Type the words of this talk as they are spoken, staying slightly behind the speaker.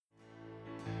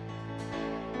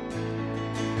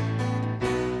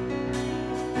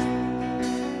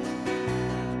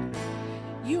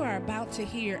about to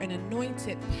hear an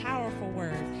anointed, powerful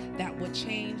word that will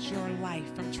change your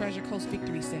life from Treasure Coast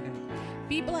Victory Center.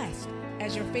 Be blessed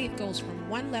as your faith goes from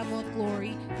one level of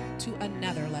glory to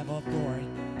another level of glory.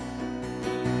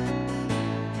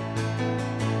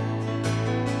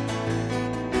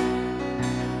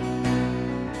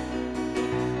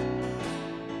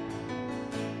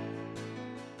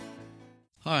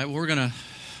 All right, we're going to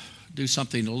do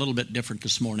something a little bit different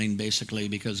this morning, basically,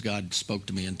 because God spoke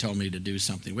to me and told me to do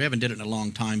something. We haven't did it in a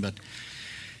long time, but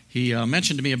He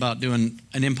mentioned to me about doing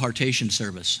an impartation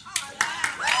service.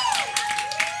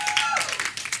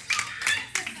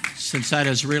 Since that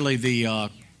is really the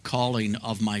calling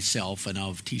of myself and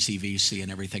of TCVC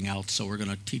and everything else, so we're going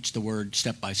to teach the Word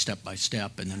step by step by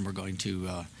step, and then we're going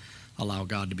to allow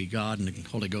God to be God and the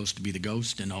Holy Ghost to be the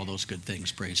Ghost and all those good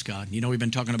things, praise God. You know, we've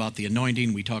been talking about the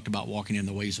anointing. We talked about walking in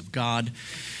the ways of God.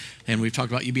 And we've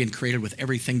talked about you being created with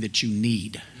everything that you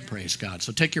need, praise God.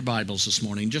 So take your Bibles this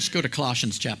morning. Just go to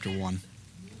Colossians chapter 1.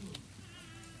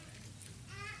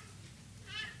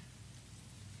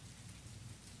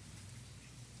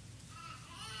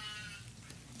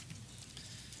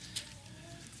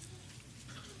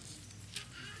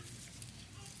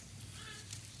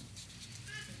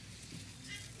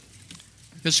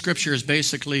 This scripture is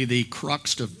basically the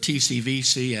crux of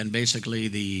TCVC and basically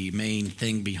the main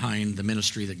thing behind the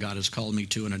ministry that God has called me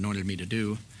to and anointed me to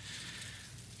do.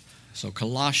 So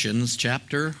Colossians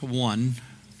chapter 1.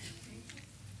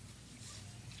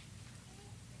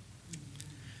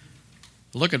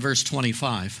 Look at verse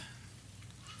 25.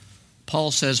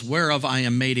 Paul says, "Whereof I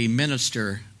am made a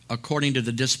minister according to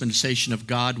the dispensation of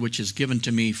God, which is given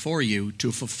to me for you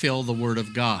to fulfill the word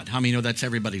of God." How many know that's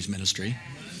everybody's ministry?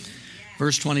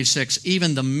 Verse 26,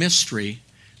 "Even the mystery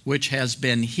which has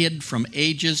been hid from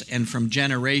ages and from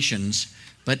generations,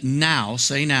 but now,"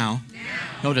 say now.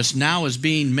 Notice, now is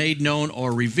being made known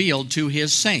or revealed to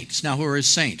his saints. Now, who are his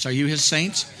saints? Are you his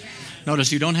saints?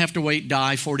 Notice, you don't have to wait,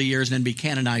 die 40 years, and then be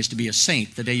canonized to be a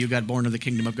saint. The day you got born to the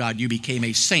kingdom of God, you became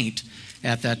a saint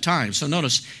at that time. So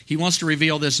notice, he wants to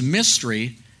reveal this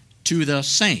mystery to the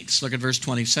saints. Look at verse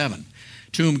 27.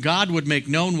 "To whom God would make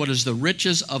known what is the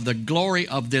riches of the glory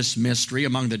of this mystery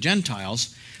among the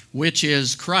Gentiles, which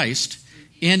is Christ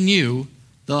in you,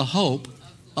 the hope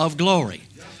of glory."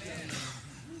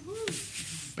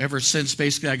 Ever since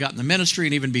basically I got in the ministry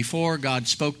and even before, God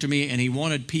spoke to me and he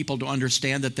wanted people to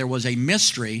understand that there was a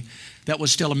mystery that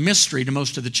was still a mystery to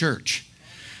most of the church.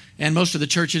 And most of the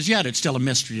churches yet, it's still a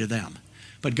mystery to them.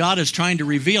 But God is trying to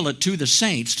reveal it to the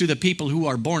saints, to the people who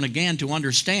are born again, to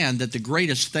understand that the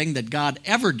greatest thing that God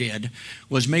ever did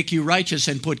was make you righteous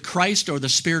and put Christ or the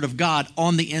Spirit of God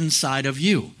on the inside of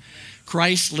you.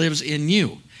 Christ lives in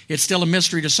you. It's still a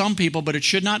mystery to some people, but it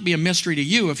should not be a mystery to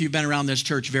you if you've been around this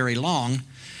church very long.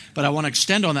 But I want to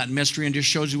extend on that mystery and just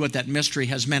show you what that mystery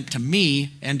has meant to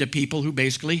me and to people who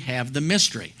basically have the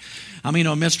mystery. I mean,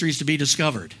 mysteries to be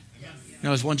discovered. You know,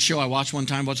 there's one show I watched one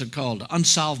time, what's it called?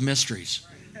 Unsolved Mysteries.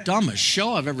 Dumbest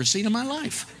show I've ever seen in my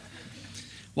life.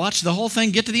 Watched the whole thing,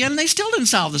 get to the end, and they still didn't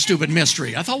solve the stupid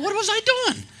mystery. I thought, what was I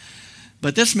doing?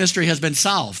 But this mystery has been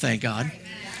solved, thank God.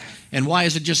 And why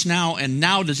is it just now? And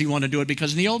now does he want to do it?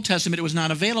 Because in the Old Testament, it was not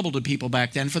available to people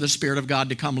back then for the Spirit of God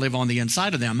to come live on the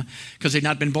inside of them because they'd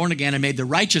not been born again and made the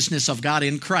righteousness of God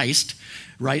in Christ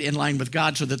right in line with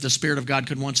God so that the Spirit of God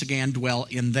could once again dwell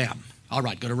in them. All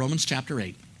right, go to Romans chapter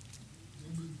 8.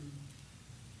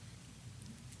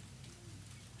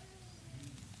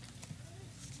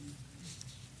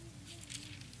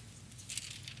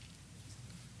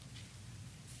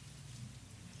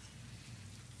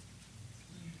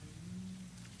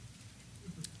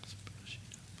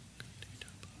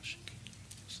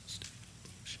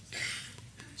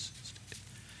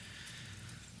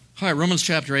 All right, Romans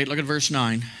chapter 8, look at verse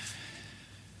 9.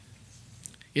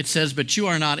 It says, "But you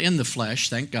are not in the flesh,"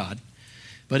 thank God,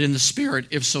 "but in the Spirit,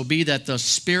 if so be that the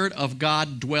Spirit of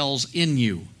God dwells in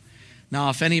you.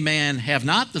 Now, if any man have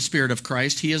not the Spirit of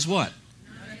Christ, he is" what?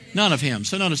 None of him.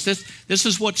 So notice this. This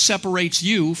is what separates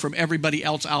you from everybody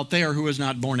else out there who is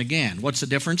not born again. What's the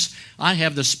difference? I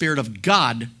have the Spirit of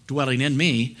God dwelling in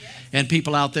me, and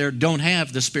people out there don't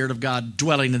have the Spirit of God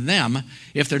dwelling in them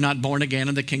if they're not born again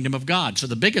in the kingdom of God. So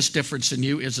the biggest difference in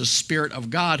you is the Spirit of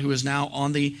God who is now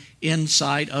on the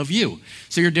inside of you.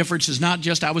 So your difference is not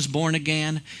just I was born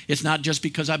again. It's not just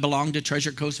because I belong to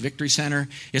Treasure Coast Victory Center.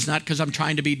 It's not because I'm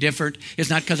trying to be different. It's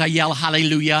not because I yell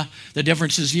hallelujah. The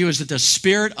difference is you is that the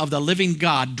Spirit of the living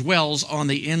God dwells on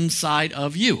the inside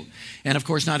of you. And of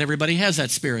course, not everybody has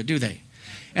that Spirit, do they?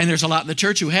 And there's a lot in the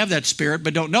church who have that spirit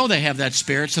but don't know they have that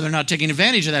spirit, so they're not taking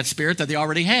advantage of that spirit that they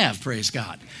already have, praise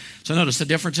God. So notice the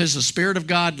difference is the Spirit of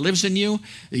God lives in you.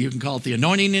 You can call it the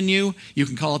anointing in you. You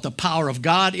can call it the power of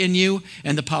God in you.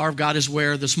 And the power of God is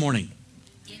where this morning?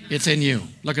 It's in you.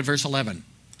 Look at verse 11.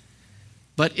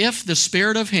 But if the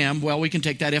Spirit of him, well, we can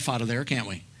take that if out of there, can't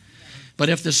we? But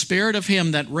if the Spirit of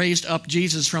him that raised up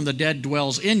Jesus from the dead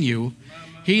dwells in you,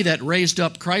 he that raised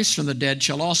up Christ from the dead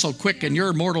shall also quicken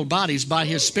your mortal bodies by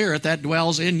his Spirit that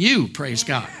dwells in you. Praise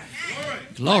God.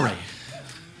 Glory.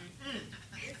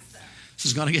 This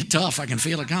is going to get tough. I can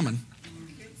feel it coming.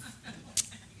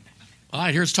 All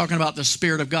right, here it's talking about the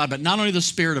Spirit of God. But not only the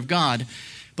Spirit of God,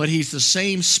 but he's the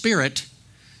same Spirit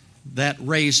that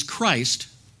raised Christ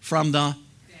from the...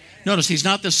 Notice, he's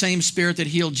not the same Spirit that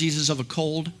healed Jesus of a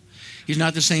cold. He's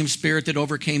not the same Spirit that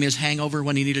overcame his hangover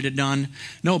when he needed it done.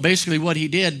 No, basically what he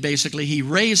did, he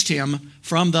raised him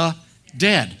from the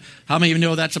dead. How many of you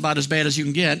know that's about as bad as you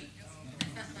can get?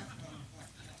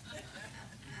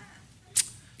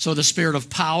 So the Spirit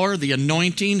of power, the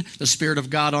anointing, the Spirit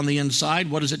of God on the inside,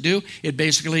 what does it do? It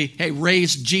basically,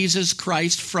 raised Jesus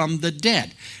Christ from the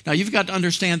dead. Now you've got to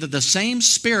understand that the same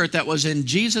Spirit that was in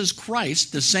Jesus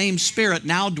Christ, the same Spirit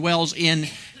now dwells in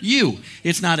you.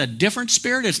 It's not a different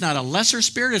spirit. It's not a lesser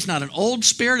spirit. It's not an old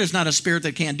spirit. It's not a spirit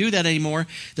that can't do that anymore.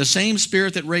 The same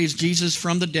Spirit that raised Jesus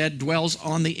from the dead dwells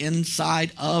on the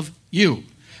inside of you.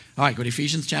 All right, go to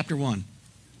Ephesians chapter 1.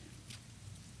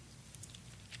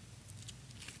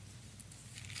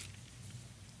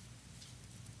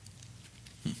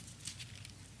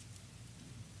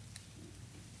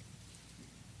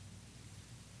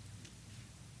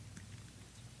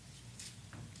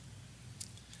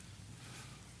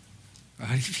 All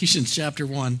right, Ephesians chapter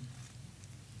 1.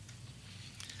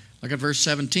 Look at verse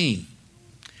 17.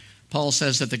 Paul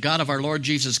says that the God of our Lord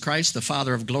Jesus Christ, the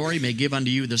Father of glory, may give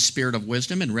unto you the spirit of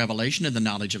wisdom and revelation and the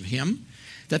knowledge of him,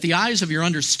 that the eyes of your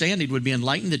understanding would be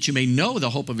enlightened, that you may know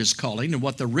the hope of his calling and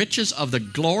what the riches of the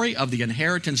glory of the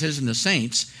inheritance is in the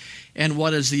saints, and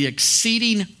what is the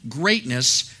exceeding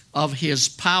greatness of his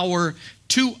power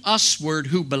to usward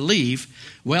who believe.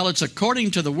 Well, it's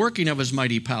according to the working of his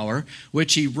mighty power,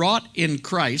 which he wrought in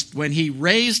Christ when he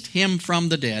raised him from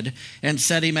the dead and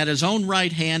set him at his own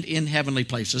right hand in heavenly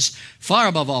places, far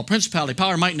above all principality,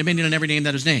 power, might, and dominion, and every name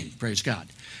that is named. Praise God.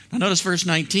 Now notice verse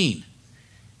 19.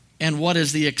 And what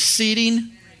is the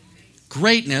exceeding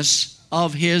greatness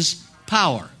of his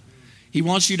power? He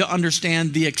wants you to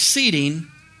understand the exceeding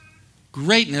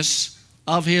greatness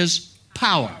of his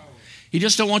power. He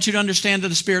just don't want you to understand that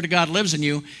the Spirit of God lives in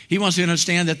you. He wants you to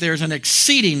understand that there's an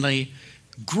exceedingly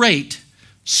great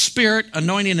Spirit,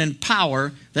 anointing, and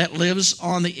power that lives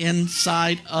on the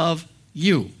inside of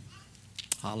you.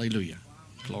 Hallelujah.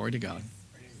 Glory to God.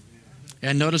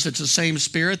 And notice it's the same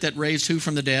Spirit that raised who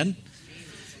from the dead?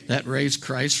 That raised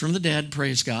Christ from the dead,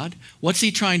 praise God. What's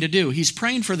he trying to do? He's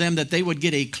praying for them that they would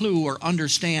get a clue or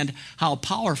understand how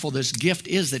powerful this gift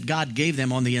is that God gave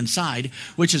them on the inside,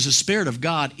 which is the Spirit of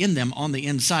God in them on the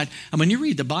inside. And when you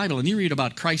read the Bible and you read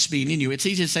about Christ being in you, it's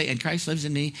easy to say, and Christ lives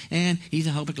in me, and he's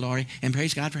the hope of glory, and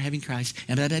praise God for having Christ,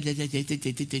 and blah, blah, blah, blah, blah,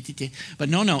 blah, blah. But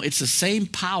no, it's the same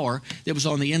power that was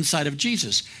on the inside of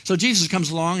Jesus. So Jesus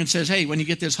comes along and says, hey, when you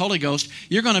get this Holy Ghost,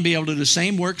 you're going to be able to do the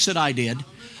same works that I did.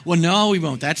 Well, no, we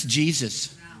won't. That's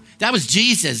Jesus. That was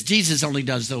Jesus. Jesus only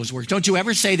does those works. Don't you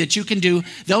ever say that you can do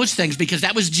those things because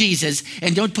that was Jesus,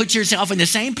 and don't put yourself in the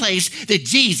same place that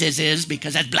Jesus is,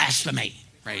 because that's blasphemy.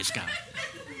 Praise God.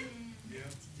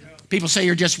 People say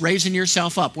you're just raising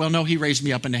yourself up. Well, no, he raised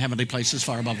me up into heavenly places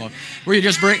far above all. Where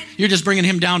you're just bringing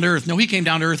him down to earth. No, he came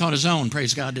down to earth on his own,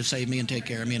 praise God, to save me and take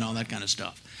care of me and all that kind of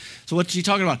stuff. So what's he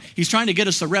talking about? He's trying to get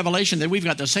us the revelation that we've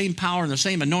got the same power and the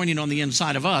same anointing on the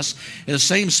inside of us, and the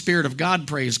same Spirit of God,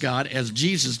 praise God, as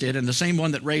Jesus did, and the same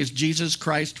one that raised Jesus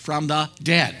Christ from the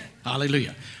dead.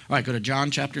 Hallelujah. All right, go to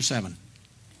John chapter 7.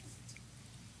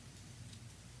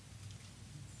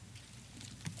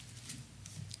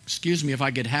 Excuse me if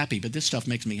I get happy, but this stuff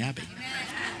makes me happy.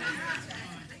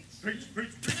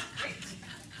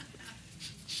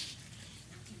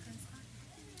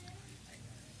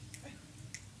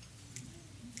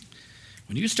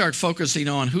 When you start focusing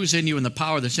on who's in you and the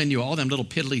power that's in you, all them little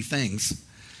piddly things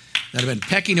that have been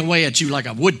pecking away at you like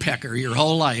a woodpecker your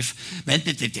whole life, when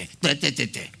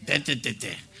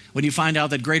you find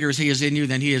out that greater is he is in you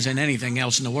than he is in anything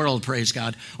else in the world, praise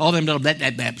God, all them little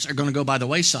baps are going to go by the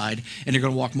wayside, and you're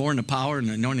going to walk more in the power and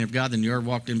the anointing of God than you ever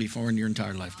walked in before in your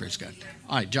entire life, praise God.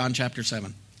 All right, John chapter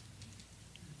 7.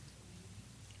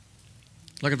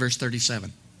 Look at verse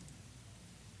 37.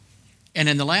 And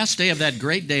in the last day of that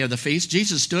great day of the feast,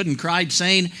 Jesus stood and cried,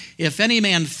 saying, If any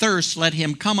man thirst, let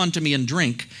him come unto me and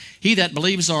drink. He that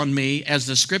believes on me, as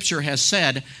the Scripture has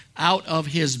said, out of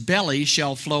his belly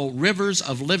shall flow rivers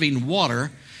of living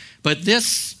water. But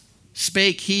this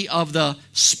spake he of the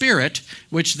Spirit,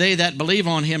 which they that believe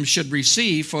on him should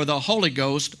receive, for the Holy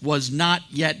Ghost was not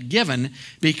yet given,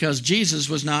 because Jesus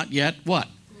was not yet what?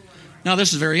 Now,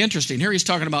 this is very interesting. Here he's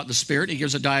talking about the Spirit. He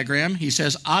gives a diagram. He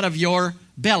says, out of your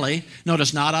belly.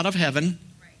 Notice, not out of heaven.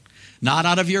 Not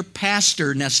out of your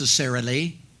pastor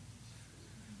necessarily.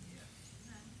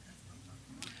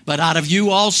 But out of you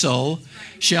also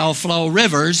shall flow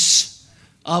rivers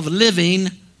of living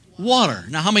water.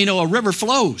 Now, how many know a river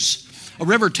flows? A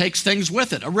river takes things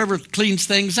with it. A river cleans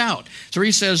things out. So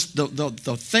he says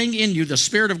the thing in you, the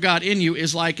Spirit of God in you,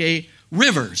 is like a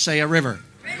river. Say a river.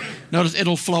 Notice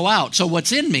it'll flow out. So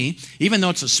what's in me, even though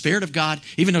it's the Spirit of God,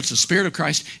 even though it's the Spirit of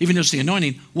Christ, even though it's the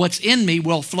anointing, what's in me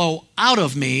will flow out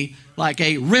of me like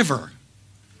a river.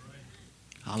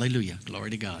 Hallelujah.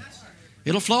 Glory to God.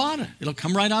 It'll flow out. It'll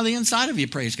come right out of the inside of you,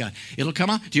 praise God. It'll come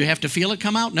out. Do you have to feel it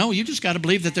come out? No, you just got to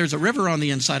believe that there's a river on the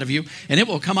inside of you, and it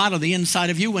will come out of the inside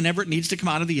of you whenever it needs to come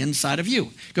out of the inside of you.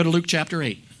 Go to Luke chapter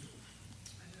 8.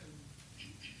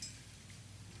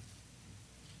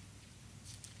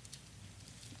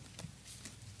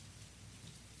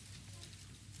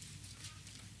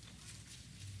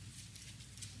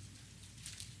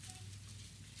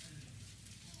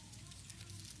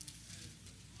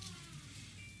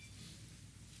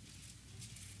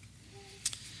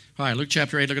 All right, Luke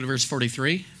chapter 8, look at verse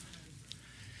 43.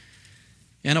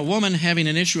 And a woman having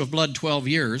an issue of blood 12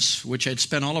 years, which had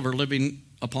spent all of her living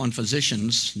upon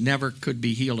physicians, never could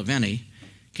be healed of any,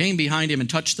 came behind him and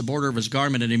touched the border of his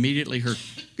garment, and immediately her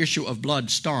issue of blood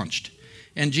staunched.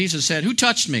 And Jesus said, Who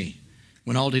touched me?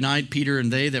 When all denied, Peter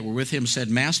and they that were with him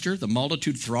said, Master, the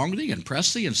multitude throng thee and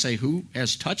press thee and say, Who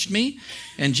has touched me?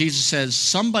 And Jesus says,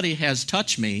 Somebody has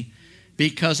touched me,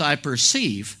 because I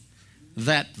perceive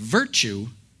that virtue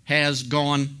has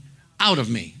gone out of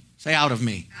me. Say, out of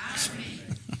me. Out of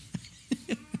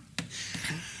me.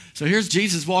 So here's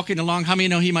Jesus walking along. How many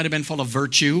know he might have been full of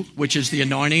virtue, which is the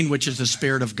anointing, which is the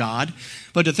Spirit of God?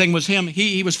 But the thing was him,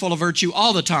 he was full of virtue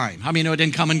all the time. How many know it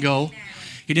didn't come and go?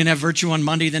 He didn't have virtue on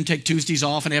Monday, then take Tuesdays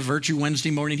off and have virtue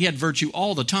Wednesday morning. He had virtue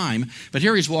all the time. But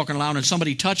here he's walking around and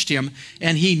somebody touched him,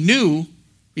 and he knew,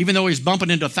 even though he's bumping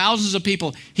into thousands of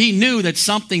people, he knew that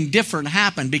something different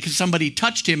happened because somebody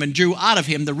touched him and drew out of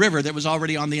him the river that was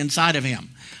already on the inside of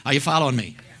him. Are you following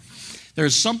me?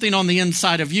 There's something on the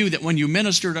inside of you that when you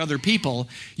minister to other people,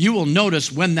 you will notice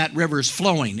when that river is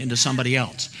flowing into somebody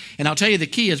else. And I'll tell you, the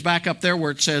key is back up there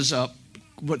where it says,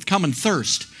 come and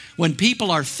thirst. When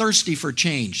people are thirsty for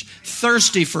change,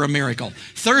 thirsty for a miracle,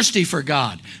 thirsty for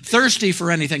God, thirsty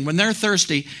for anything, when they're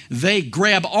thirsty, they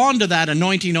grab onto that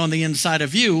anointing on the inside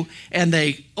of you, and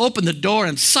they open the door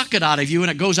and suck it out of you, and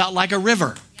it goes out like a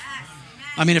river.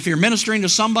 I mean, if you're ministering to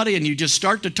somebody and you just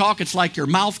start to talk, it's like your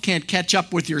mouth can't catch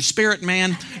up with your spirit,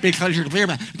 man, because you're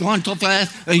going so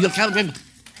fast.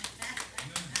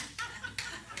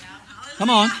 Come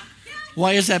on.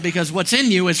 Why is that? Because what's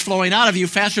in you is flowing out of you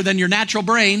faster than your natural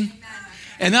brain.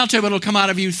 And then I'll tell you what will come out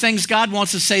of you, things God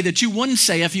wants to say that you wouldn't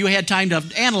say if you had time to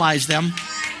analyze them.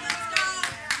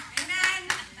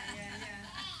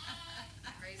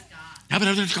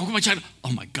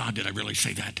 Oh my God, did I really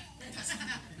say that?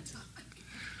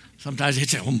 Sometimes they'd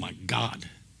say, oh my God.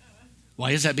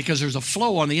 Why is that? Because there's a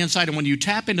flow on the inside, and when you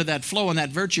tap into that flow and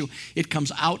that virtue, it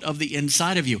comes out of the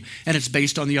inside of you. And it's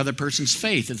based on the other person's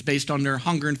faith. It's based on their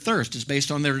hunger and thirst. It's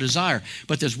based on their desire.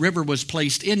 But this river was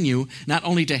placed in you, not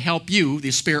only to help you,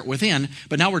 the Spirit within,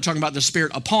 but now we're talking about the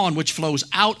Spirit upon, which flows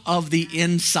out of the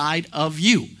inside of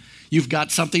you. You've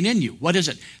got something in you. What is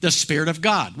it? The Spirit of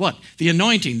God. What? The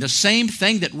anointing. The same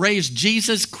thing that raised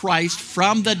Jesus Christ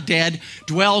from the dead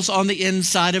dwells on the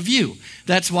inside of you.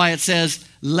 That's why it says,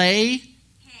 lay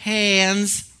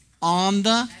hands on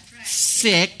the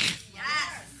sick.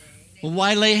 Well,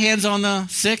 why lay hands on the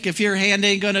sick if your hand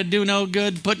ain't going to do no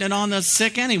good putting it on the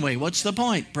sick anyway? What's the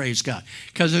point? Praise God.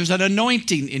 Because there's an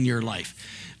anointing in your life.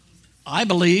 I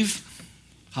believe,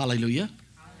 hallelujah,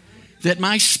 that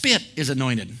my spit is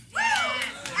anointed.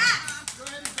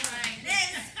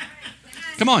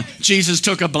 Come on. Jesus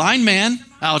took a blind man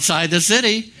outside the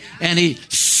city and he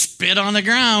spit on the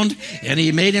ground and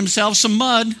he made himself some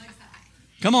mud.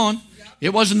 Come on.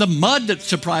 It wasn't the mud that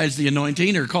surprised the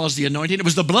anointing or caused the anointing. It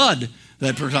was the blood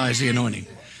that surprised the anointing.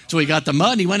 So he got the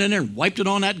mud and he went in there and wiped it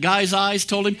on that guy's eyes,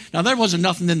 told him. Now, there wasn't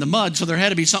nothing in the mud, so there had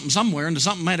to be something somewhere, and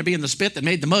something had to be in the spit that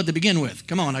made the mud to begin with.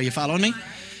 Come on, are you following me?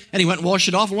 And he went and washed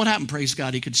it off, and what happened? Praise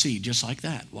God, he could see just like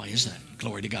that. Why is that?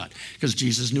 Glory to God. Because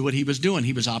Jesus knew what he was doing.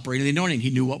 He was operating the anointing. He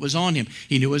knew what was on him.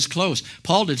 He knew his clothes.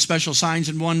 Paul did special signs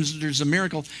and wonders and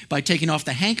miracles by taking off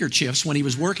the handkerchiefs when he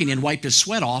was working and wiped his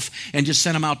sweat off and just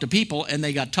sent them out to people, and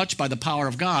they got touched by the power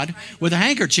of God with a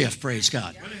handkerchief, praise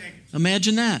God.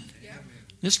 Imagine that.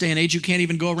 In this day and age, you can't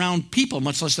even go around people,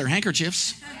 much less their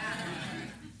handkerchiefs.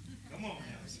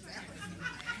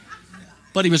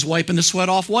 But he was wiping the sweat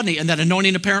off, wasn't he? And that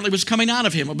anointing apparently was coming out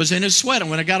of him. It was in his sweat.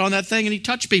 And when it got on that thing and he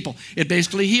touched people, it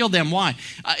basically healed them. Why?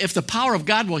 If the power of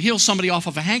God will heal somebody off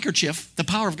of a handkerchief, the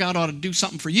power of God ought to do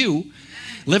something for you,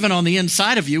 living on the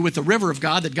inside of you with the river of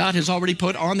God that God has already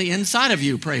put on the inside of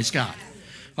you, praise God.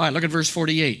 All right, look at verse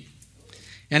 48.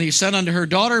 And he said unto her,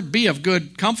 daughter, be of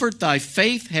good comfort. Thy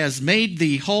faith has made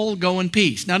thee whole. Go in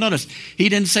peace. Now notice, he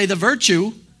didn't say the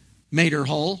virtue made her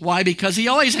whole. Why? Because he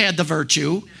always had the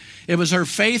virtue. It was her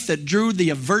faith that drew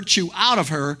the virtue out of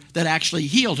her that actually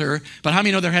healed her. But how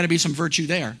many know there had to be some virtue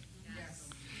there? Yes.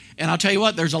 And I'll tell you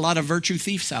what, there's a lot of virtue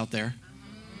thieves out there.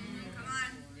 Come on.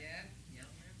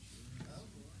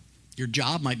 Your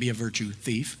job might be a virtue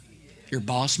thief. Your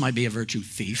boss might be a virtue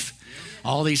thief.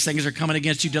 All these things are coming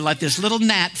against you to let this little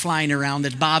gnat flying around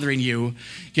that's bothering you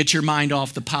get your mind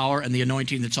off the power and the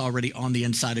anointing that's already on the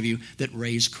inside of you that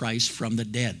raised Christ from the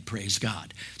dead. Praise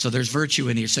God. So there's virtue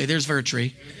in you. Say, there's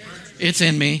virtue. It's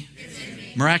in me.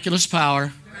 Miraculous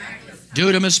power.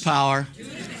 Dunamis power.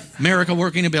 Miracle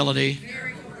working ability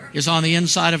is on the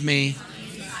inside of me,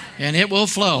 and it will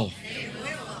flow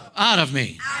out of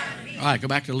me. All right, go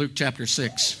back to Luke chapter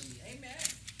 6.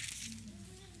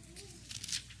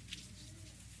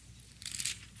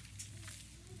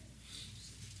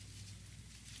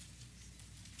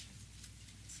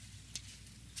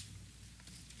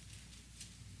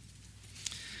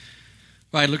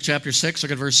 All right, Luke chapter 6,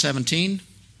 look at verse 17.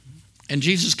 And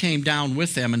Jesus came down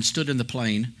with them and stood in the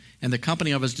plain, and the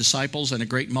company of his disciples and a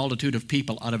great multitude of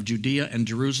people out of Judea and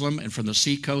Jerusalem and from the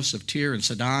sea coasts of Tyre and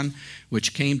Sidon,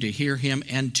 which came to hear him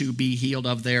and to be healed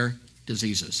of their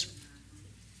diseases.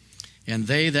 And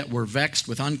they that were vexed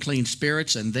with unclean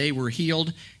spirits, and they were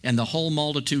healed, and the whole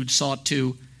multitude sought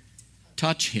to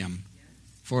touch him,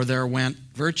 for there went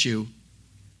virtue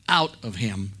out of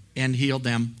him and healed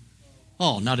them.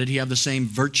 Oh, now did he have the same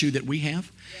virtue that we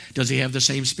have? Does he have the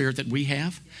same spirit that we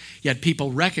have? Yet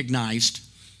people recognized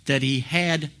that he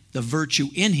had the virtue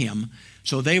in him,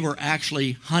 so they were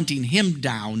actually hunting him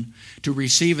down to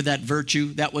receive that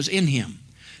virtue that was in him.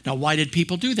 Now, why did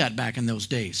people do that back in those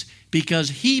days? Because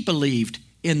he believed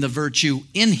in the virtue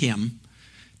in him,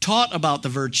 taught about the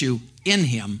virtue in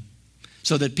him,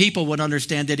 so that people would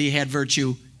understand that he had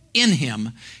virtue in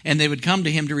him, and they would come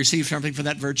to him to receive something for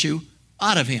that virtue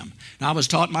out of him. Now, I was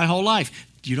taught my whole life,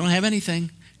 you don't have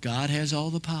anything. God has all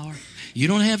the power. You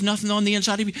don't have nothing on the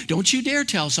inside of you. Don't you dare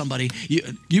tell somebody.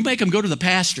 You make them go to the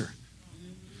pastor.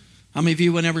 How many of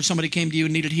you, whenever somebody came to you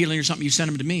and needed healing or something, you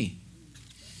sent them to me?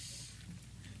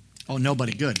 Oh,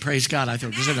 nobody. Good. Praise God. I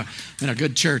thought, in a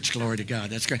good church. Glory to God.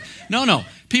 That's great. No.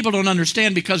 People don't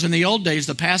understand because in the old days,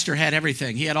 the pastor had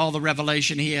everything. He had all the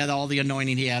revelation. He had all the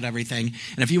anointing. He had everything.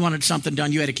 And if you wanted something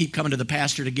done, you had to keep coming to the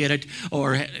pastor to get it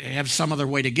or have some other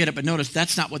way to get it. But notice,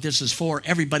 that's not what this is for.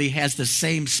 Everybody has the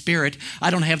same spirit. I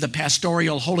don't have the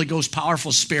pastoral, Holy Ghost,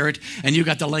 powerful spirit, and you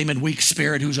got the lame and weak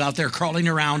spirit who's out there crawling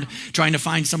around trying to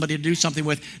find somebody to do something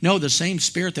with. No, the same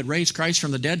spirit that raised Christ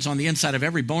from the dead is on the inside of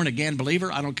every born-again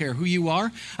believer. I don't care who you are.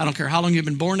 I don't care how long you've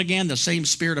been born again. The same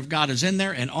Spirit of God is in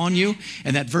there and on you,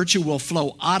 and that virtue will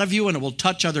flow out of you, and it will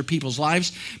touch other people's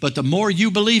lives. But the more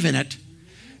you believe in it,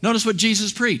 notice what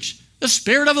Jesus preached. The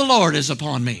Spirit of the Lord is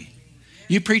upon me.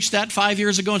 You preached that 5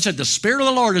 years ago and said, the Spirit of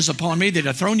the Lord is upon me. They'd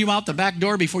have thrown you out the back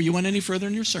door before you went any further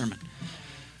in your sermon.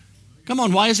 Come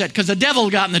on, why is that? Because the devil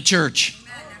got in the church.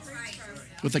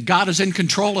 With the God is in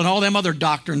control and all them other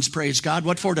doctrines, praise God.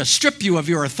 What for? To strip you of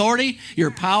your authority, your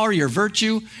power, your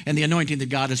virtue, and the anointing that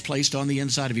God has placed on the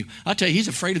inside of you. I'll tell you, he's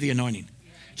afraid of the anointing.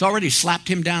 It's already slapped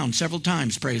him down several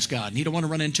times, praise God, and he don't want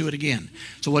to run into it again.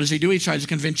 So what does he do? He tries to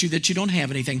convince you that you don't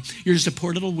have anything. You're just a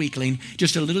poor little weakling,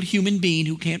 just a little human being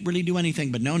who can't really do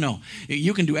anything. But no,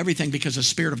 you can do everything because the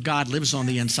Spirit of God lives on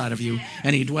the inside of you,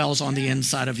 and he dwells on the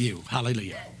inside of you.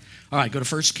 Hallelujah. All right, go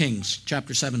to 1 Kings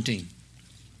chapter 17.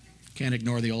 Can't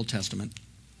ignore the Old Testament.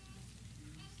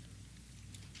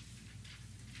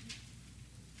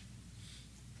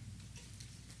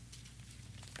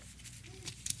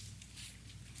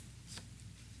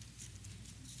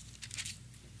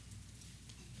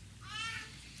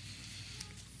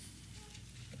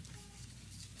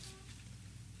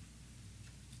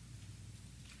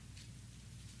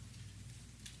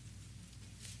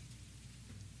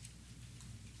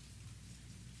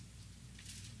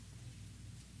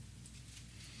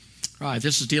 All right,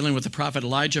 this is dealing with the prophet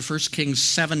Elijah, 1 Kings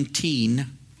 17.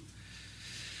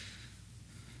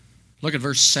 Look at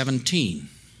verse 17.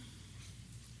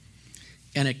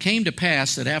 And it came to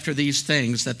pass that after these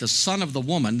things, that the son of the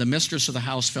woman, the mistress of the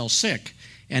house, fell sick,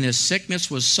 and his sickness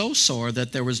was so sore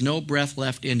that there was no breath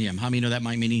left in him. How many know that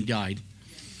might mean he died?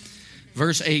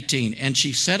 Verse 18, and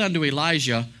she said unto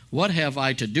Elijah, what have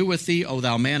I to do with thee, O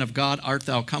thou man of God? Art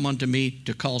thou come unto me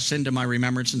to call sin to my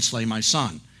remembrance and slay my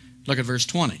son? Look at verse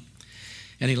 20.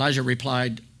 And Elijah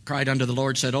cried unto the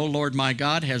Lord, said, O Lord my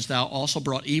God, hast thou also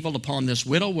brought evil upon this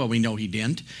widow? Well, we know he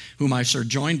didn't, whom I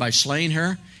sojourned by slaying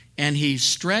her. And he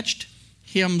stretched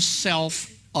himself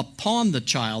upon the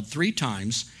child 3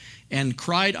 times, and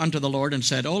cried unto the Lord, and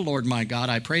said, O Lord my God,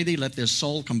 I pray thee, let this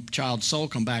child's soul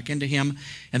come back into him.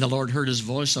 And the Lord heard his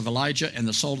voice of Elijah and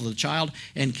the soul of the child,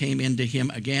 and came into him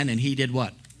again, and he did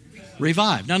what?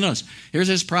 Revived. Now notice, here's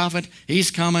this prophet.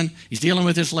 He's coming. He's dealing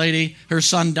with this lady. Her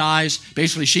son dies.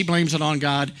 Basically, she blames it on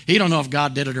God. He don't know if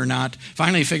God did it or not.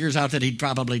 Finally, he figures out that he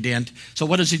probably didn't. So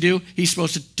what does he do? He's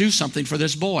supposed to do something for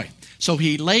this boy. So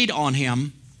he laid on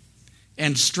him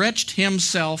and stretched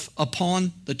himself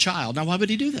upon the child. Now, why would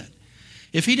he do that?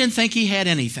 If he didn't think he had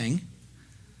anything,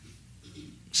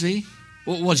 see?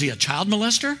 Was he a child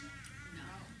molester?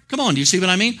 Come on, do you see what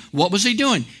I mean? What was he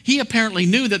doing? He apparently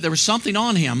knew that there was something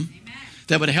on him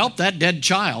that would help that dead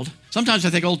child. Sometimes I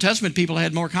think Old Testament people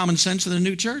had more common sense than the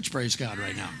new church, praise God,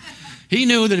 right now. He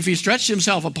knew that if he stretched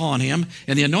himself upon him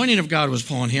and the anointing of God was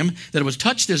upon him, that it would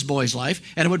touch this boy's life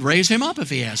and it would raise him up if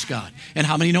he asked God. And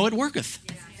how many know it worketh?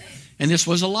 And this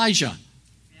was Elijah.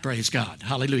 Praise God.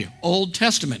 Hallelujah. Old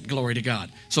Testament, glory to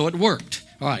God. So it worked.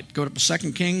 All right, go to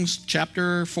 2 Kings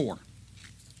chapter 4.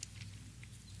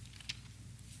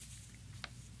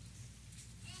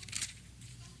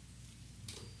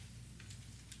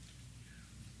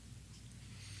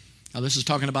 Now, this is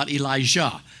talking about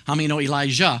Elijah. How many know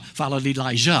Elijah followed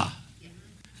Elijah?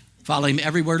 Followed him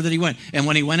everywhere that he went. And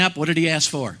when he went up, what did he ask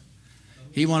for?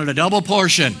 He wanted a double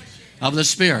portion of the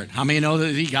Spirit. How many know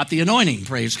that he got the anointing?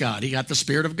 Praise God. He got the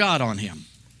Spirit of God on him.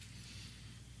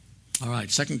 All right,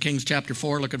 2 Kings chapter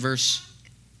 4, look at verse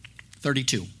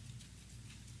 32.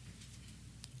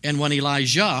 And when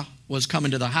Elijah was come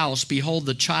into the house, behold,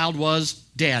 the child was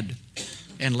dead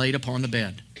and laid upon the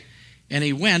bed. And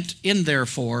he went in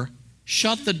therefore,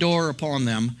 shut the door upon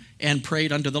them, and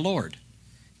prayed unto the Lord.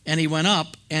 And he went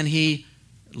up, and he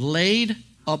laid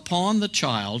upon the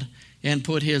child, and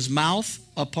put his mouth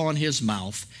upon his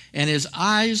mouth, and his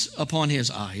eyes upon his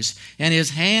eyes, and his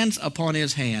hands upon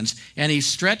his hands. And he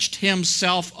stretched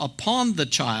himself upon the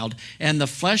child, and the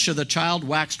flesh of the child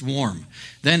waxed warm.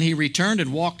 Then he returned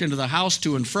and walked into the house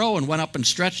to and fro, and went up and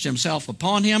stretched himself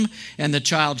upon him, and the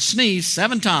child sneezed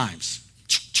 7 times.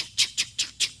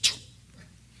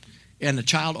 And the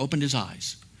child opened his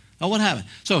eyes. Oh, what happened?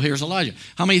 So here's Elijah.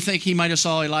 How many think he might have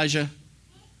saw Elijah?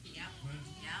 Yep.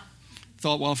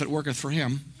 Thought, well, if it worketh for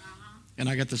him, and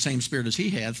I got the same spirit as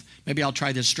he hath, maybe I'll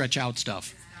try this stretch out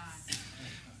stuff.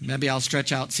 Maybe I'll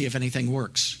stretch out, see if anything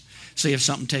works. See if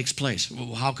something takes place.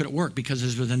 Well, how could it work? Because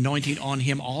there's an anointing on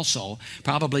him also,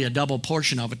 probably a double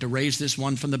portion of it to raise this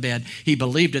one from the bed. He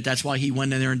believed it. That's why he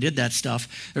went in there and did that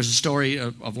stuff. There's a story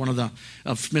of one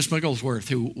of Smith Wigglesworth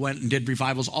who went and did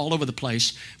revivals all over the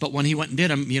place. But when he went and did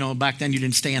them, back then you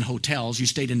didn't stay in hotels. You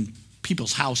stayed in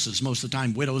people's houses, most of the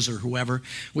time widows or whoever.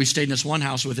 We stayed in this one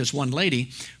house with this one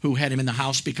lady who had him in the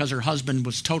house because her husband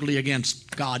was totally against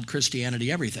God,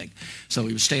 Christianity, everything. So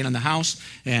he was staying in the house,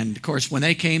 and of course when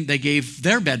they came, they gave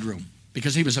their bedroom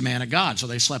because he was a man of God, so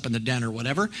they slept in the den or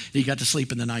whatever. He got to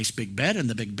sleep in the nice big bed in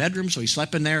the big bedroom, so he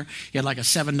slept in there. He had like a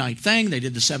 7-night thing. They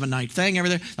did the 7-night thing,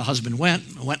 everything. The husband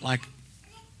went like,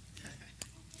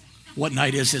 what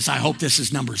night is this? I hope this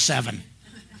is number 7.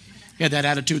 He had that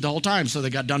attitude the whole time. So they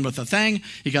got done with the thing.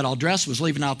 He got all dressed, was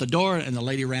leaving out the door, and the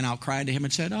lady ran out crying to him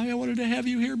and said, I wanted to have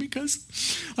you here because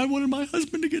I wanted my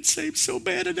husband to get saved so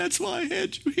bad, and that's why I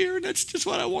had you here, and that's just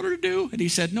what I wanted to do. And he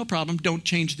said, no problem, don't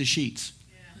change the sheets.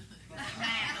 Yeah.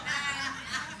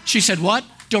 She said, what?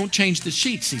 Don't change the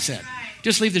sheets, he said.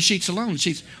 Just leave the sheets alone.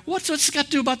 Sheets. What's it got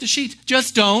to do about the sheets?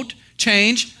 Just don't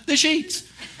change the sheets.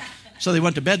 So they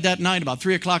went to bed that night. About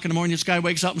 3 o'clock in the morning, this guy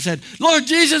wakes up and said, Lord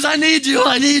Jesus, I need you.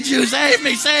 Save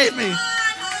me, save me.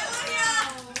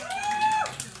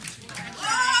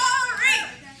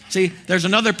 See, there's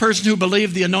another person who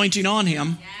believed the anointing on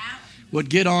him would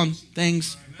get on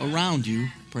things around you.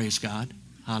 Praise God.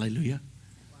 Hallelujah.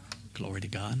 Glory to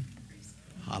God.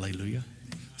 Hallelujah.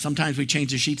 Sometimes we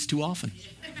change the sheets too often.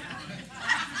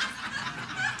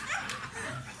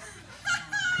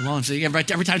 Come on, see, every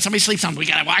time somebody sleeps on, we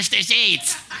got to wash their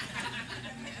sheets.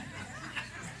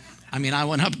 I mean, I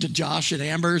went up to Josh and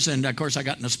Amber's, and of course I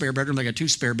got in a spare bedroom. I got 2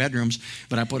 spare bedrooms,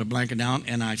 but I put a blanket down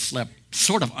and I slept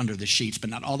sort of under the sheets, but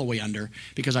not all the way under,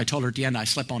 because I told her at the end I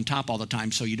slept on top all the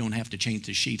time so you don't have to change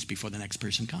the sheets before the next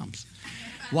person comes.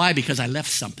 Why? Because I left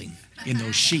something in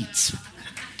those sheets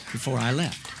before I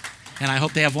left. And I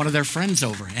hope they have one of their friends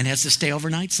over and has to stay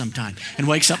overnight sometime and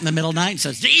wakes up in the middle of the night and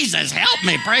says, Jesus, help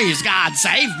me, praise God,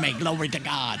 save me, glory to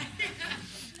God.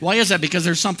 Why is that? Because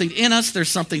there's something in us, there's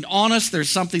something on us, there's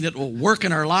something that will work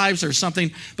in our lives, there's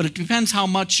something, but it depends how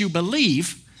much you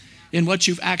believe in what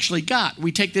you've actually got.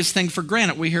 We take this thing for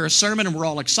granted. We hear a sermon and we're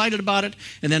all excited about it,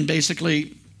 and then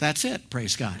basically that's it,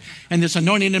 praise God. And this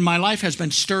anointing in my life has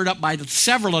been stirred up by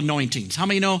several anointings. How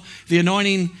many know the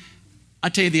anointing? I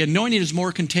tell you, the anointing is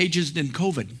more contagious than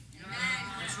COVID.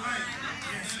 That's right.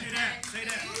 Say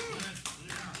that.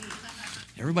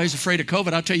 Everybody's afraid of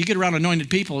COVID. I'll tell you, you get around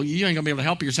anointed people, you ain't going to be able to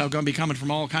help yourself. Going to be coming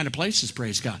from all kind of places,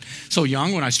 praise God. So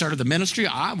young, when I started the ministry,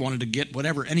 I wanted to get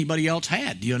whatever anybody else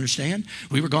had. Do you understand?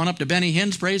 We were going up to Benny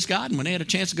Hinn's, praise God, and when they had a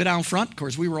chance to go down front, of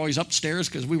course, we were always upstairs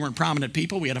because we weren't prominent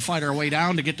people. We had to fight our way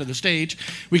down to get to the stage.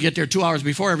 We get there 2 hours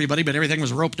before everybody, but everything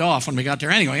was roped off when we got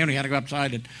there anyway, and we had to go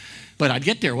upside. But I'd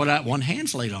get there, one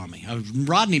hand's laid on me. I was in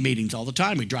Rodney meetings all the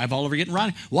time. We'd drive all over getting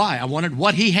Rodney. Why? I wanted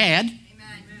what he had.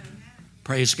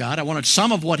 Praise God. I wanted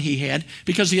some of what he had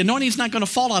because the anointing is not going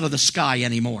to fall out of the sky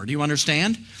anymore. Do you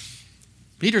understand?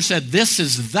 Peter said, this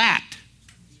is that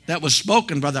was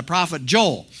spoken by the prophet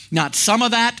Joel. Not some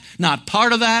of that, not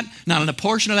part of that, not a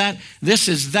portion of that. This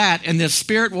is that, and this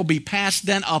Spirit will be passed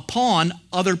then upon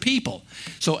other people.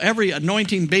 So every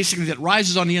anointing basically that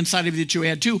rises on the inside of you that you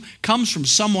add to comes from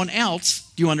someone else,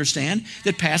 do you understand,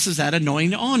 that passes that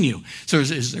anointing on you. So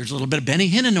there's a little bit of Benny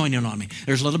Hinn anointing on me.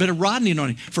 There's a little bit of Rodney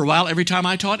anointing. For a while, every time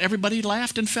I taught, everybody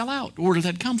laughed and fell out. Where did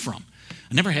that come from?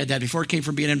 I never had that before. It came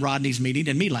from being in Rodney's meeting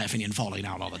and me laughing and falling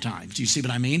out all the time. Do you see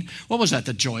what I mean? What was that?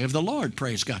 The joy of the Lord,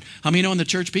 praise God. How many know in the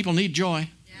church people need joy?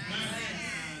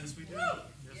 Yes, we do.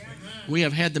 We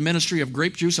have had the ministry of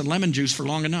grape juice and lemon juice for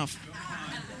long enough.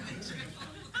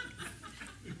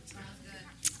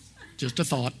 Just a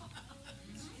thought.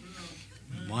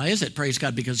 Why is it? Praise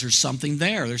God, because there's something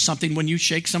there. There's something when you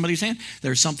shake somebody's hand.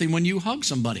 There's something when you hug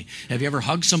somebody. Have you ever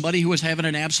hugged somebody who was having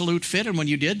an absolute fit, and when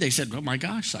you did, they said, oh my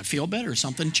gosh, I feel better.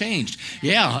 Something changed.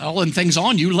 Yeah, all them things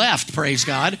on you left, praise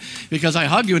God, because I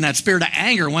hugged you, and that spirit of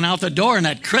anger went out the door, and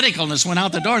that criticalness went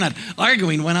out the door, and that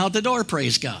arguing went out the door,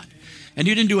 praise God. And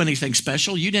you didn't do anything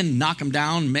special. You didn't knock them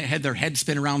down, had their head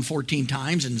spin around 14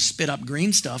 times and spit up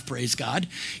green stuff, praise God.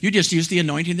 You just used the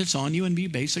anointing that's on you, and you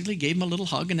basically gave them a little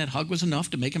hug, and that hug was enough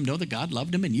to make them know that God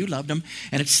loved them and you loved them,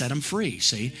 and it set them free,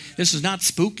 see? This is not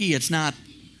spooky. It's not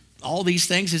all these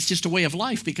things. It's just a way of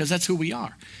life because that's who we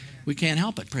are. We can't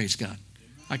help it, praise God.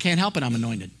 I can't help it. I'm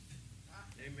anointed.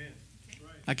 Amen.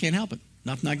 I can't help it.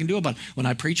 Nothing I can do about it. When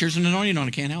I preach, there's an anointing on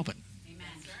it. I can't help it.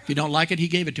 If you don't like it, he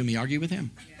gave it to me. Argue with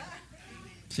him.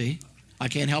 See? I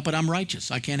can't help it I'm righteous.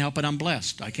 I can't help it I'm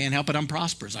blessed. I can't help it I'm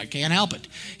prosperous. I can't help it.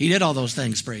 He did all those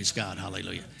things, praise God.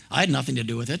 Hallelujah. I had nothing to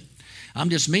do with it. I'm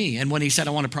just me. And when he said,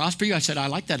 I want to prosper you, I said, I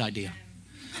like that idea.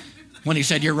 When he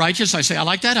said, you're righteous, I say, I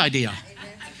like that idea.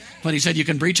 When he said, you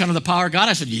can breach under the power of God,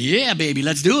 I said, yeah, baby,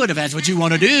 let's do it if that's what you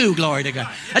want to do. Glory to God.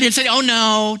 I didn't say, oh,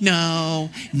 no.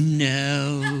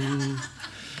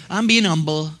 I'm being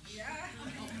humble.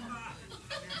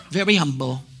 Very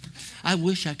humble. I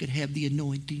wish I could have the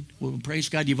anointing. Well, praise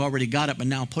God, you've already got it, but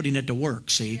now putting it to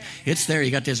work, see? It's there. You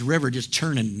got this river just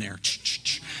churning in there.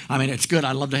 I mean, it's good.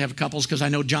 I love to have couples because I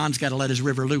know John's got to let his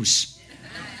river loose.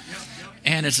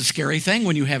 And it's a scary thing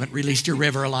when you haven't released your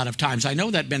river a lot of times. I know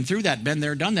that, been through that, been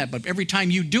there, done that. But every time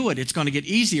you do it, it's going to get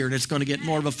easier and it's going to get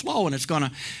more of a flow. And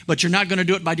but you're not going to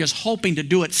do it by just hoping to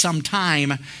do it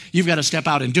sometime. You've got to step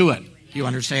out and do it. You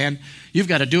understand? You've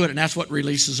got to do it, and that's what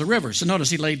releases a river. So notice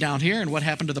he laid down here, and what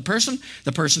happened to the person?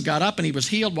 The person got up, and he was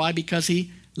healed. Why? Because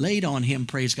he laid on him,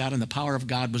 praise God, and the power of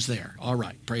God was there. All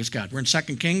right, praise God. We're in 2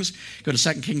 Kings. Go to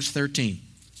 2 Kings 13.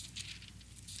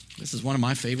 This is one of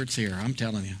my favorites here. I'm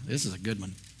telling you, this is a good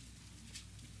one.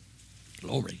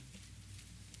 Glory.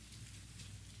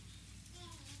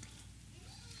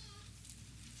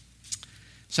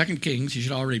 Second Kings, you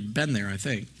should have already been there, I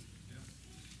think.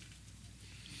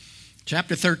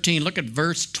 Chapter 13, look at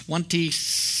verse 20.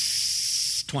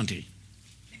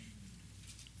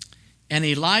 And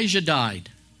Elijah died,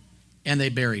 and they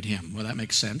buried him. Well, that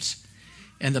makes sense.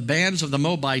 And the bands of the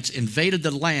Moabites invaded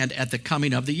the land at the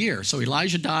coming of the year. So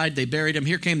Elijah died, they buried him.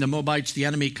 Here came the Moabites, the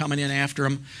enemy coming in after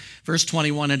him. Verse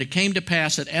 21, and it came to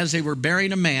pass that as they were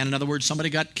burying a man, in other words, somebody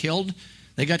got killed,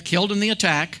 they got killed in the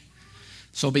attack.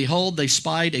 So behold, they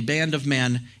spied a band of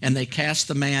men, and they cast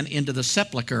the man into the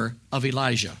sepulchre of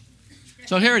Elijah.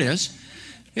 So here it is.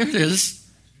 Here it is.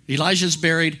 Elijah's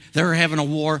buried. They're having a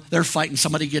war. They're fighting.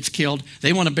 Somebody gets killed.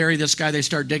 They want to bury this guy. They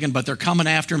start digging, but they're coming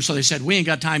after him. So they said, we ain't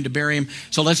got time to bury him.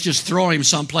 So let's just throw him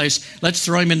someplace. Let's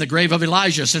throw him in the grave of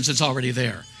Elijah since it's already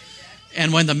there.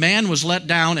 And when the man was let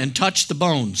down and touched the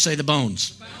bones, say the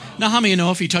bones. Now, how many of you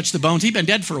know if he touched the bones? He'd been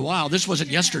dead for a while. This wasn't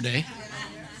yesterday.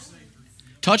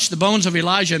 Touched the bones of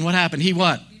Elijah, and what happened? He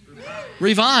what?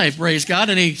 Revived, praise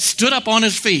God, and he stood up on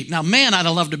his feet. Now, man, I'd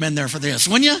have loved to have been there for this,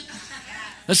 wouldn't you?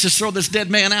 Let's just throw this dead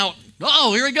man out.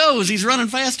 Oh, here he goes. He's running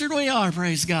faster than we are,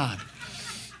 praise God.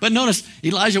 But notice,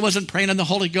 Elijah wasn't praying in the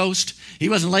Holy Ghost. He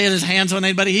wasn't laying his hands on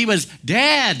anybody. He was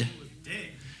dead.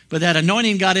 But that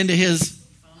anointing got into his...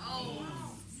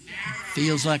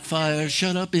 Feels like fire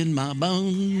shut up in my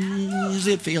bones.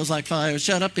 It feels like fire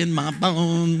shut up in my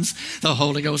bones. The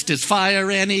Holy Ghost is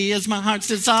fire and he is my heart's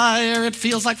desire. It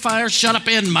feels like fire shut up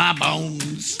in my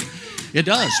bones. It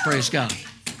does, praise God.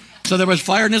 So there was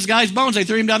fire in this guy's bones. They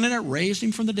threw him down in there, raised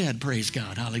him from the dead, praise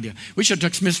God, hallelujah. We should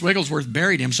have took Smith Wigglesworth,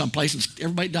 buried him someplace, and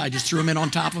everybody died. Just threw him in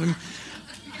on top of him.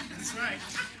 That's right.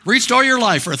 Restore your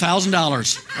life for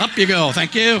 $1,000. Up you go,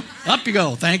 thank you. Up you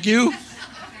go, thank you.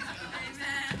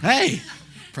 Hey,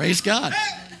 praise God.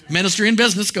 Ministry and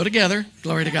business go together.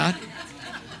 Glory to God.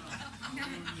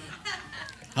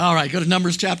 All right, go to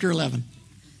Numbers chapter 11.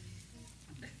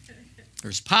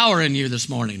 There's power in you this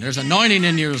morning. There's anointing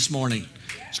in you this morning.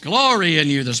 There's glory in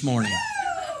you this morning.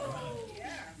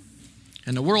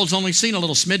 And the world's only seen a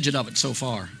little smidget of it so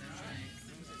far.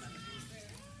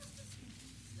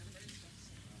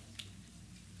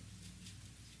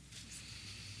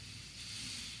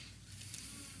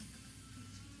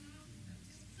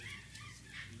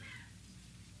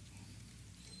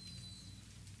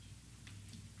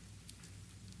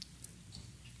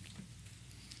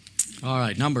 All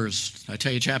right, Numbers. Did I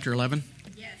tell you chapter 11?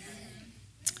 Yes.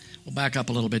 We'll back up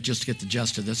a little bit just to get the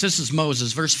gist of this. This is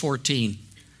Moses, verse 14.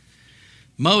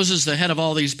 Moses, the head of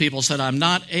all these people, said, I'm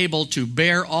not able to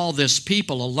bear all this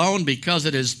people alone because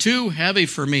it is too heavy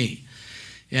for me.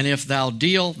 And if thou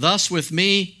deal thus with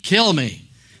me, kill me.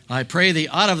 I pray thee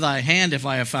out of thy hand if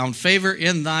I have found favor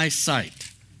in thy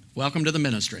sight. Welcome to the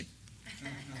ministry.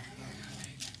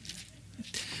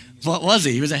 What was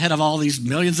he? He was the head of all these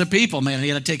millions of people, man. He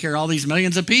had to take care of all these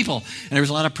millions of people. And there was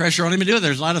a lot of pressure on him to do it.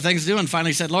 There's a lot of things to do. And finally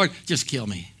he said, Lord, just kill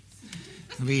me.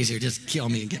 It'll be easier. Just kill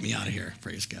me and get me out of here.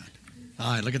 Praise God.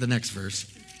 All right, look at the next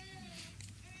verse.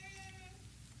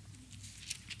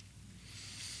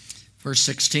 Verse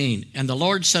 16. And the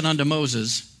Lord said unto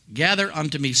Moses, gather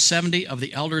unto me 70 of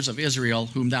the elders of Israel,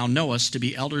 whom thou knowest to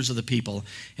be elders of the people,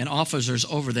 and officers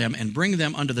over them, and bring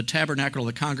them unto the tabernacle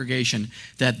of the congregation,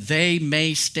 that they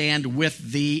may stand with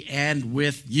thee and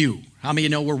with you. How many of you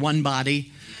know we're one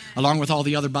body, along with all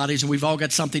the other bodies, and we've all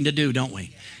got something to do, don't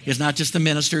we? It's not just the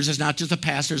ministers, it's not just the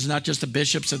pastors, it's not just the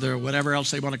bishops, or the whatever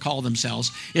else they want to call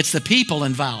themselves. It's the people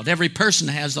involved. Every person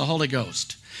has the Holy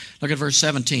Ghost. Look at verse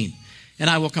 17. And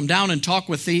I will come down and talk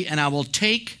with thee, and I will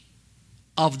take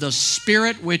of the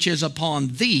Spirit which is upon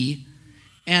thee,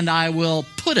 and I will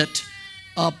put it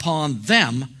upon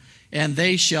them, and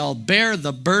they shall bear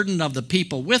the burden of the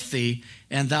people with thee,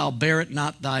 and thou bear it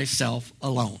not thyself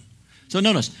alone. So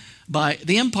notice, by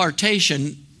the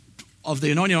impartation of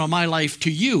the anointing on my life to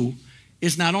you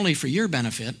is not only for your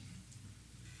benefit,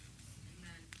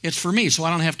 it's for me, so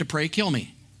I don't have to pray, kill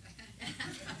me.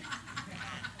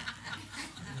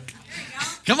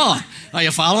 Come on, are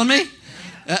you following me?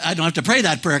 I don't have to pray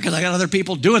that prayer because I got other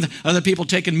people doing, other people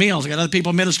taking meals. I got other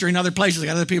people ministering other places. I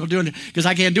got other people doing it because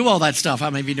I can't do all that stuff. How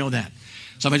many of you know that?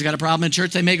 Somebody's got a problem in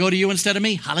church, they may go to you instead of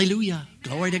me. Hallelujah.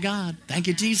 Glory to God. Thank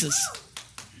you, Jesus.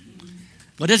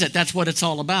 What is it? That's what it's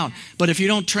all about. But if you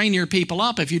don't train your people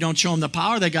up, if you don't show them the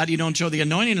power they got, you don't show the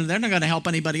anointing, and they're not going to help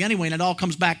anybody anyway, and it all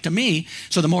comes back to me.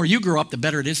 So the more you grow up, the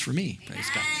better it is for me. Praise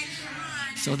God.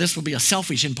 So this will be a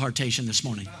selfish impartation this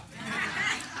morning.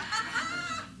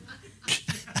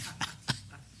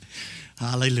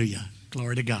 Hallelujah.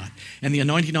 Glory to God. And the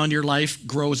anointing on your life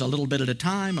grows a little bit at a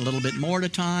time, a little bit more at a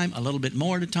time, a little bit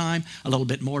more at a time, a little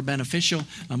bit more beneficial.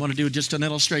 I'm going to do just an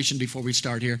illustration before we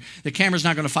start here. The camera's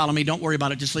not going to follow me. Don't worry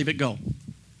about it. Just leave it go.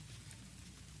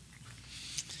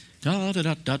 Da, da,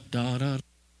 da, da, da, da.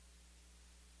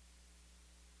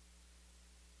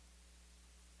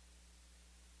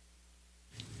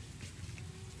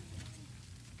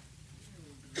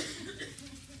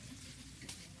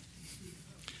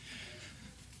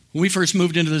 When we first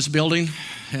moved into this building,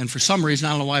 and for some reason,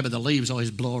 I don't know why, but the leaves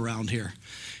always blow around here.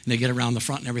 And they get around the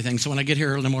front and everything. So when I get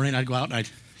here early in the morning, I'd go out and I'd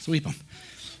sweep them.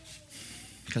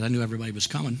 Because I knew everybody was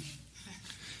coming.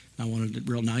 I wanted it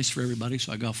real nice for everybody,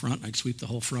 so I go out front and I'd sweep the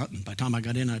whole front. And by the time I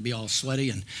got in, I'd be all sweaty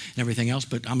and everything else.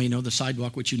 But the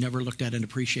sidewalk, which you never looked at and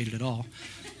appreciated at all,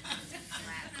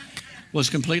 was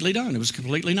completely done. It was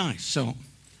completely nice. So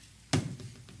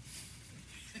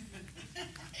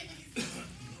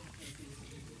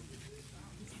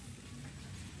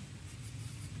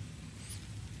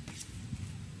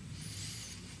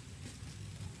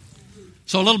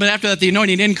a little bit after that, the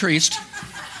anointing increased.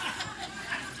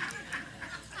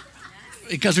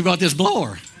 Because we got this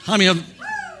blower.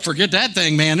 Forget that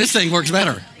thing, man. This thing works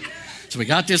better. So we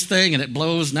got this thing, and it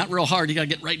blows not real hard. You got to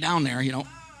get right down there, And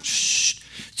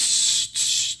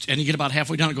you get about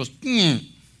halfway down, it goes, because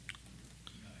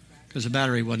the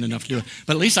battery wasn't enough to do it.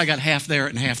 But at least I got half there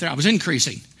and half there. I was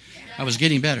increasing. I was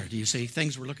getting better. Do you see?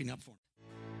 Things were looking up for me.